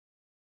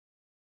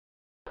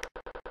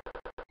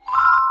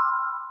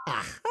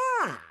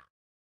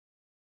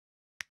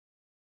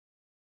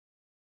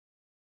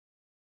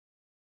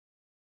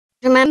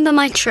Remember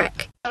my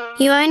trick.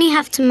 You only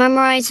have to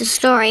memorize the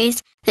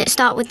stories that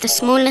start with the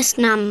smallest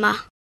number.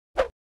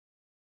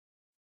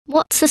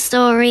 What's the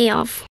story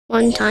of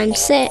 1 times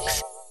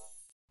 6?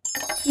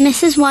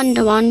 Mrs.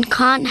 Wonderwand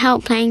can't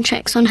help playing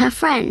tricks on her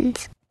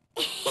friends.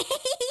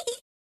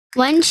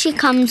 When she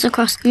comes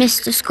across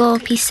Mr.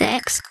 Scorpy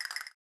 6,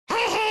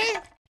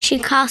 she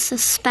casts a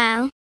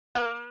spell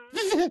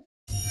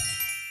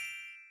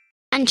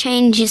and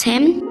changes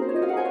him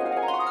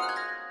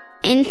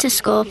into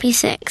Scorpy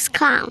 6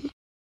 Clown.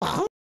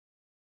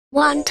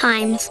 1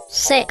 times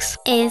 6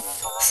 is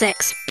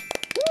 6.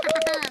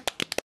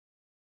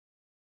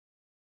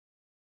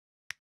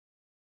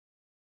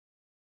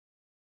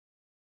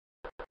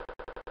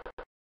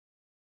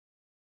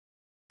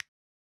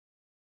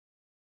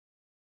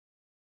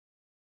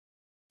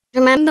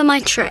 Remember my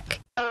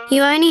trick.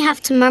 You only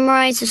have to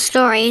memorize the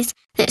stories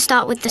that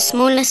start with the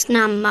smallest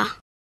number.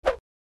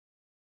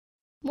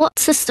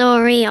 What's the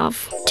story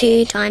of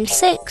 2 times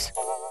 6?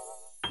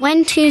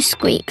 When 2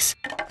 Squeaks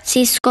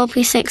sees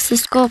Scorpy 6 the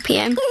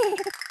Scorpion,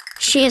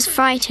 she is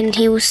frightened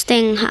he will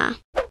sting her.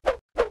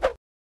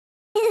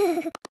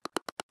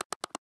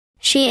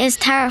 She is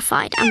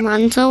terrified and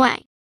runs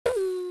away.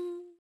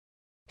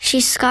 She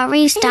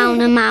scurries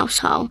down a mouse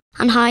hole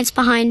and hides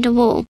behind a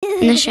wall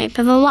in the shape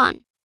of a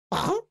 1.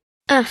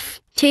 Oof,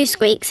 2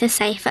 Squeaks is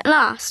safe at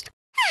last.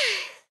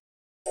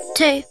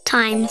 2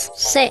 times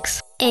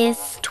 6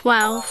 is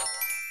 12.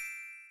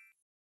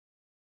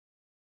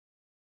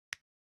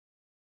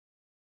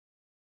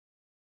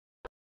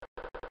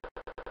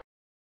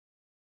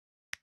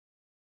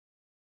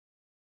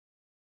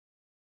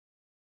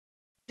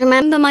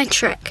 Remember my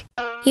trick.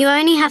 You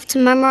only have to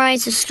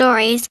memorize the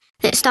stories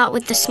that start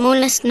with the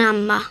smallest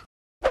number.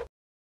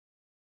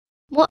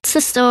 What's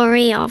the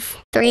story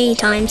of 3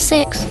 times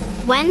 6?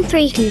 When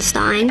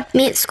Frankenstein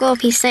meets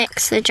Scorpy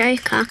 6, the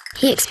Joker,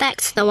 he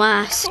expects the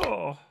worst.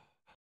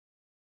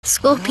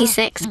 Scorpy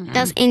 6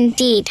 does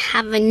indeed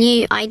have a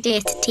new idea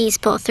to tease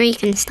poor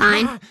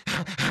Frankenstein.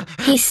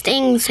 He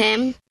stings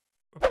him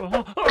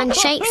and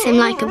shakes him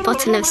like a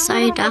bottle of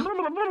soda.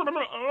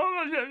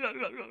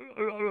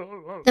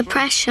 The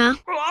pressure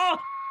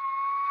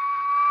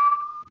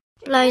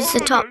blows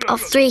the top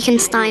of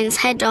Frankenstein's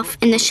head off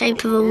in the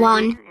shape of a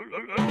 1,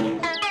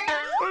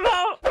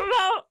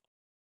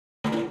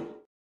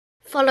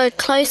 followed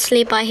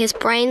closely by his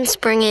brain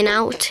springing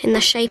out in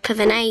the shape of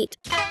an 8.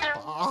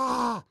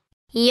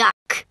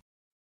 Yuck!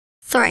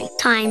 3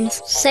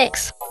 times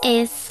 6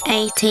 is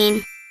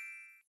 18.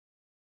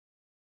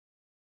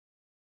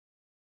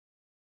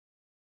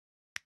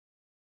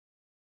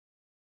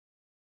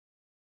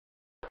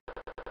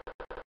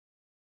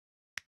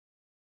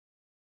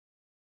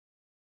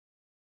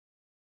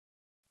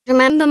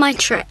 Remember my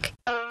trick.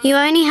 You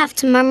only have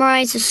to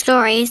memorize the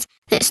stories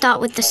that start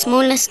with the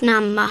smallest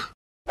number.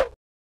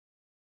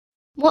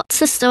 What's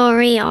the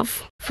story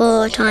of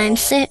 4 times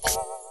 6?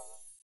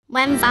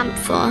 When Vamp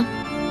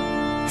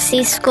 4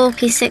 sees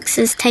Scorpy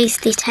 6's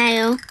tasty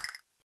tail,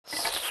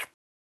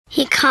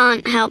 he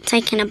can't help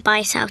taking a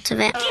bite out of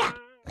it.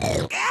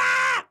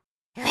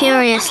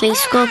 Furiously,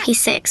 Scorpy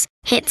 6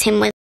 hits him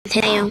with his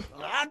tail.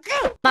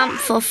 Vamp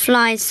 4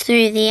 flies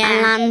through the air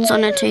and lands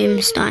on a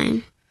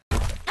tombstone,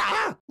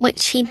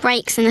 which he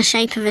breaks in the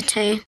shape of a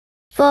 2.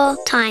 4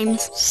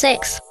 times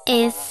 6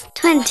 is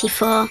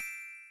 24.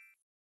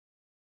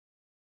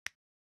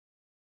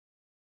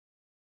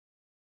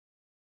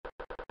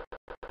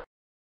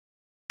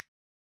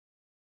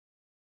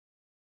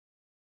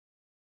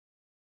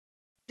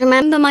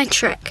 Remember my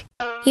trick.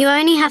 You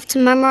only have to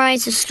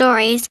memorize the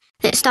stories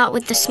that start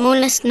with the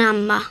smallest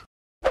number.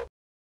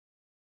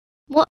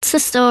 What's the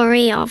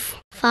story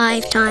of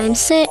 5 times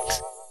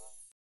 6?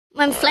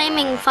 When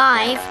Flaming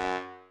 5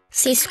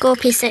 sees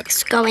Scorpy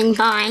 6 going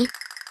by,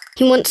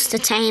 he wants to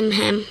tame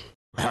him.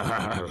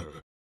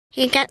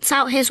 He gets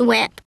out his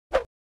whip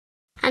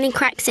and he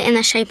cracks it in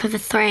the shape of a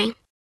 3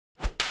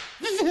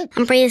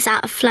 and breathes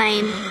out a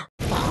flame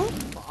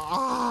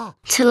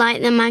to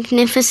light the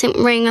magnificent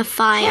ring of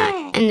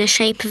fire in the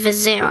shape of a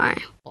 0.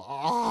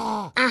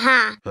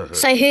 Aha!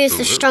 So who's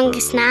the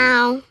strongest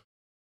now?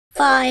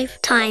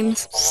 5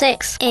 times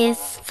 6 is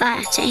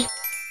 30.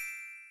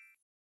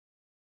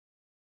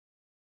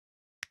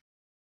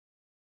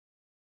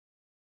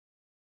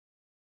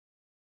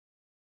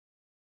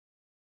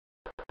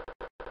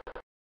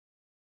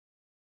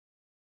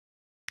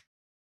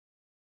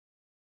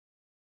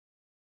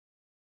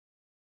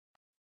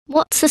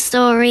 What's the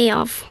story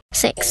of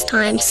 6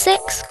 times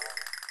 6?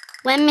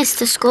 When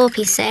Mr.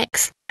 Scorpy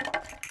 6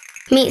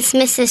 meets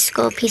Mrs.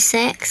 Scorpy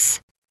 6,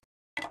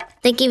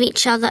 they give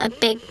each other a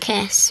big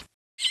kiss,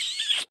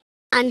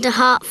 and a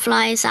heart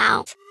flies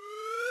out.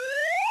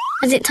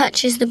 As it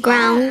touches the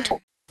ground,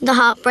 the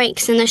heart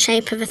breaks in the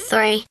shape of a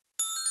 3,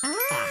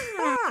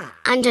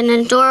 and an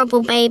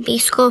adorable baby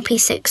Scorpy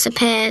 6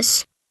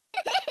 appears.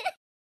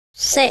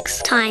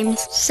 6 times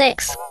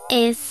 6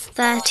 is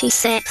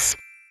 36.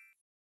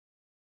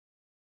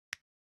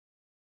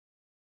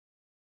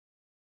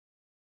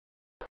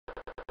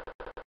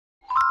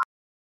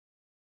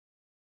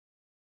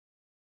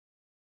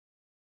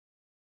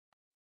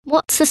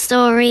 What's the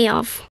story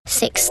of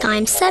 6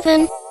 times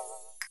 7?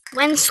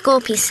 When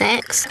Scorpy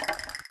 6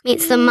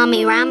 meets the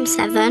mummy Ram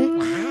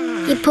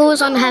 7, he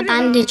pulls on her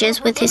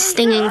bandages with his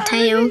stinging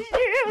tail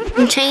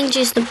and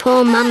changes the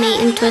poor mummy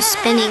into a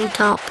spinning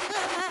top.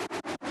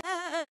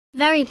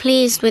 Very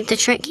pleased with the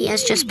trick he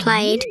has just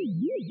played,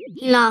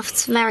 he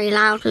laughs very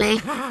loudly.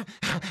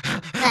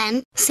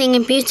 Then, seeing a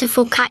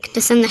beautiful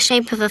cactus in the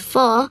shape of a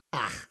 4,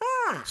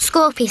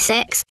 Scorpy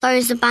 6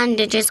 throws the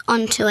bandages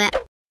onto it.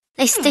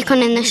 They stick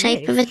on in the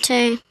shape of a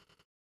 2.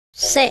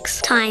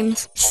 6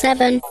 times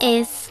 7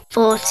 is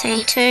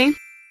 42.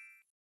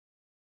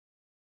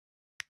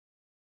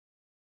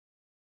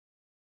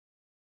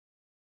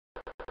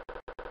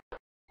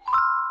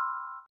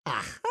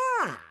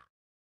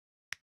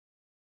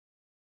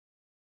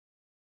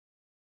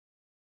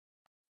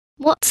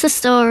 What's the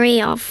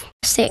story of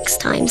 6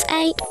 times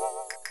 8?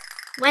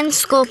 When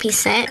Scorpy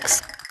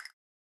 6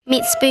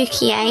 meets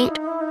Spooky 8,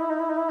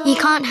 he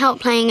can't help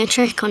playing a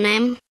trick on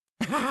him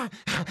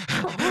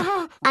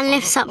and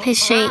lifts up his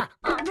sheet.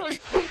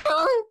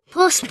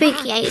 Poor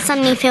Spooky 8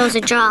 suddenly feels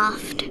a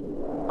draft.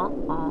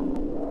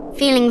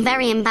 Feeling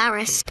very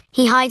embarrassed,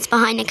 he hides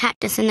behind a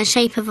cactus in the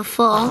shape of a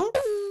 4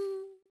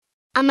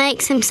 and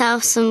makes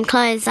himself some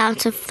clothes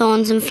out of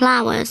thorns and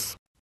flowers.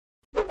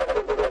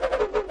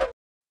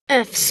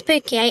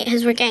 Spooky 8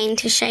 has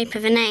regained his shape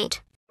of an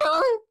 8.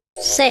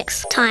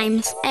 6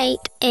 times 8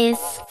 is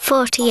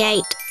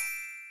 48.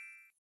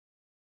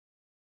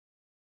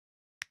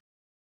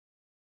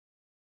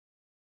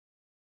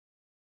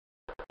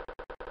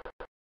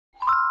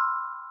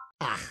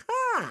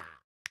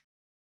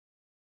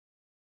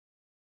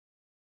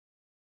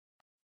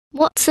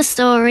 What's the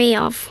story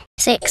of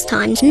 6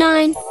 times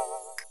 9?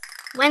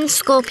 When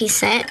Scorpy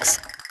 6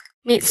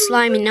 meets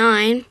Slimy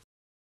 9,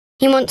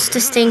 he wants to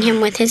sting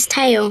him with his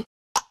tail.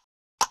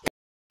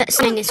 But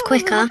 9 is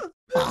quicker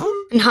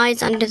and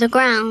hides under the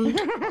ground.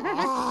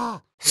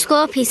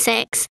 Scorpy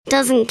 6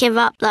 doesn't give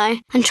up though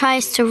and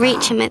tries to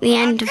reach him at the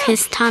end of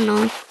his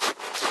tunnel.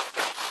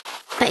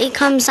 But he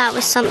comes out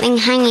with something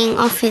hanging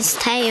off his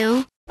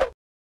tail.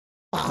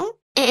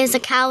 It is a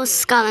cow's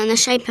skull in the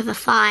shape of a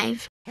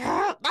 5.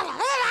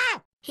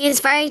 He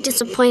is very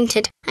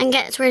disappointed and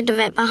gets rid of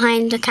it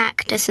behind a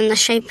cactus in the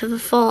shape of a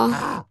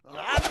 4.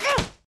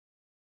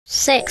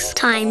 6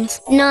 times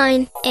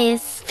 9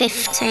 is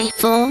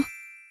 54.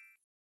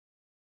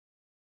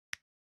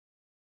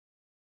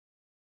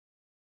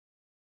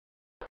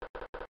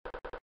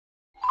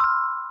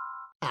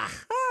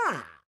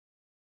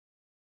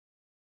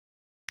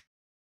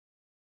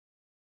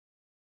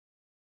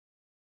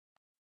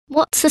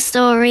 What's the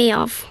story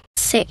of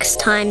 6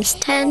 times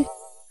 10?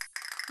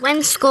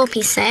 When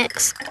Scorpy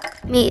 6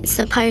 meets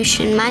the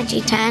potion Magi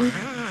 10,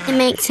 it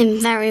makes him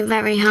very,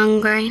 very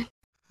hungry.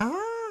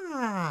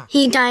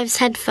 He dives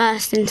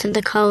headfirst into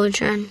the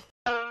cauldron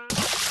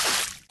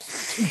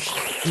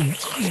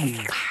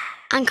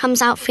and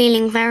comes out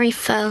feeling very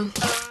full.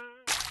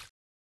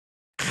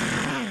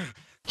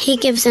 He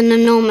gives an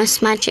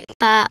enormous magic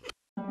burp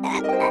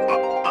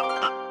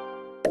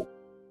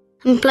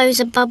and blows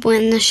a bubble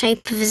in the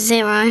shape of a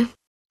 0.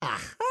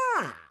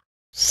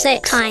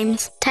 6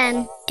 times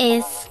 10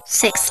 is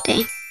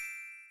 60.